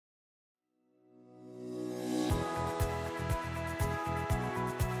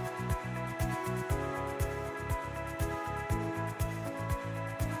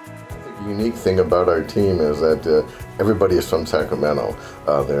unique thing about our team is that everybody is from Sacramento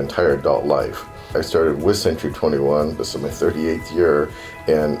their entire adult life. I started with Century 21. This is my 38th year,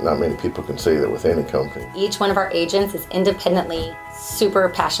 and not many people can say that with any company. Each one of our agents is independently super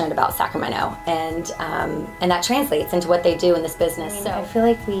passionate about Sacramento, and that translates into what they do in this business. So I feel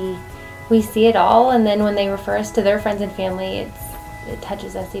like we see it all, and then when they refer us to their friends and family, it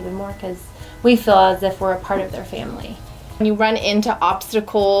touches us even more because we feel as if we're a part of their family. When you run into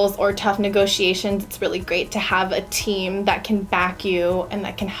obstacles or tough negotiations, it's really great to have a team that can back you and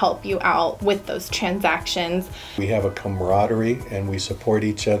that can help you out with those transactions. We have a camaraderie and we support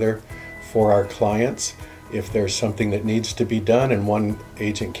each other for our clients. If there's something that needs to be done and one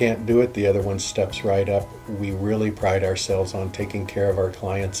agent can't do it, the other one steps right up. We really pride ourselves on taking care of our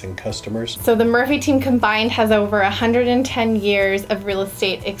clients and customers. So the Murphy team combined has over 110 years of real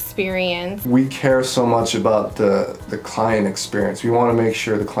estate experience. We care so much about the client experience. We want to make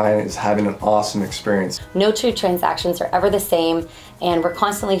sure the client is having an awesome experience. No two transactions are ever the same, and we're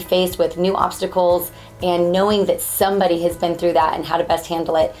constantly faced with new obstacles, and knowing that somebody has been through that and how to best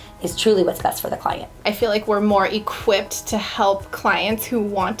handle it is truly what's best for the client. I feel like we're more equipped to help clients who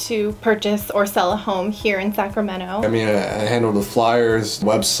want to purchase or sell a home here in Sacramento. I mean, I handle the flyers,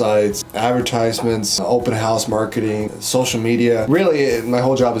 websites, advertisements, open house marketing, social media. Really, my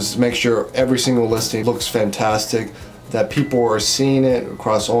whole job is to make sure every single listing looks fantastic, that people are seeing it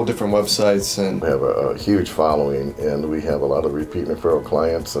across all different websites. And we have a huge following, and we have a lot of repeat referral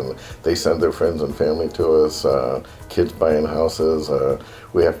clients, and they send their friends and family to us, kids buying houses.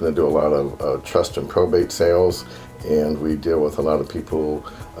 We happen to do a lot of trust and probate sales, and we deal with a lot of people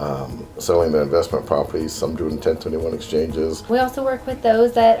selling their investment properties, some doing 1031 exchanges. We also work with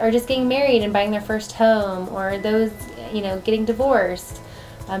those that are just getting married and buying their first home, or those, getting divorced.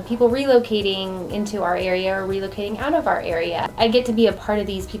 People relocating into our area or relocating out of our area. I get to be a part of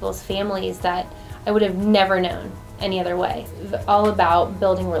these people's families that I would have never known any other way. It's all about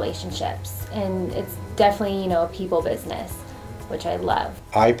building relationships, and it's definitely, a people business, which I love.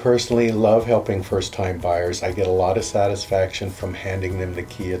 I personally love helping first-time buyers. I get a lot of satisfaction from handing them the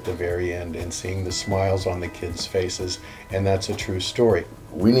key at the very end and seeing the smiles on the kids' faces, and that's a true story.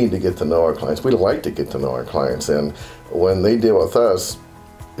 We need to get to know our clients. We like to get to know our clients, and when they deal with us,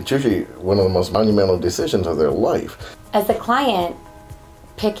 it's usually one of the most monumental decisions of their life. As a client,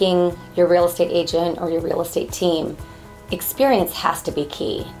 picking your real estate agent or your real estate team, experience has to be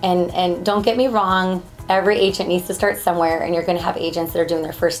key. And don't get me wrong, every agent needs to start somewhere, and you're going to have agents that are doing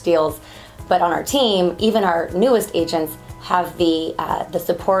their first deals. But on our team, even our newest agents have the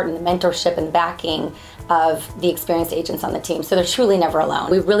support and the mentorship and backing of the experienced agents on the team. So they're truly never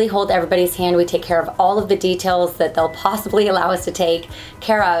alone. We really hold everybody's hand. We take care of all of the details that they'll possibly allow us to take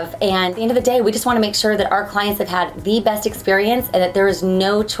care of. And at the end of the day, we just want to make sure that our clients have had the best experience and that there is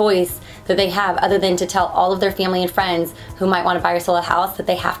no choice that they have other than to tell all of their family and friends who might want to buy or sell a house that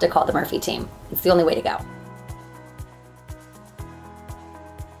they have to call the Murphy team. It's the only way to go.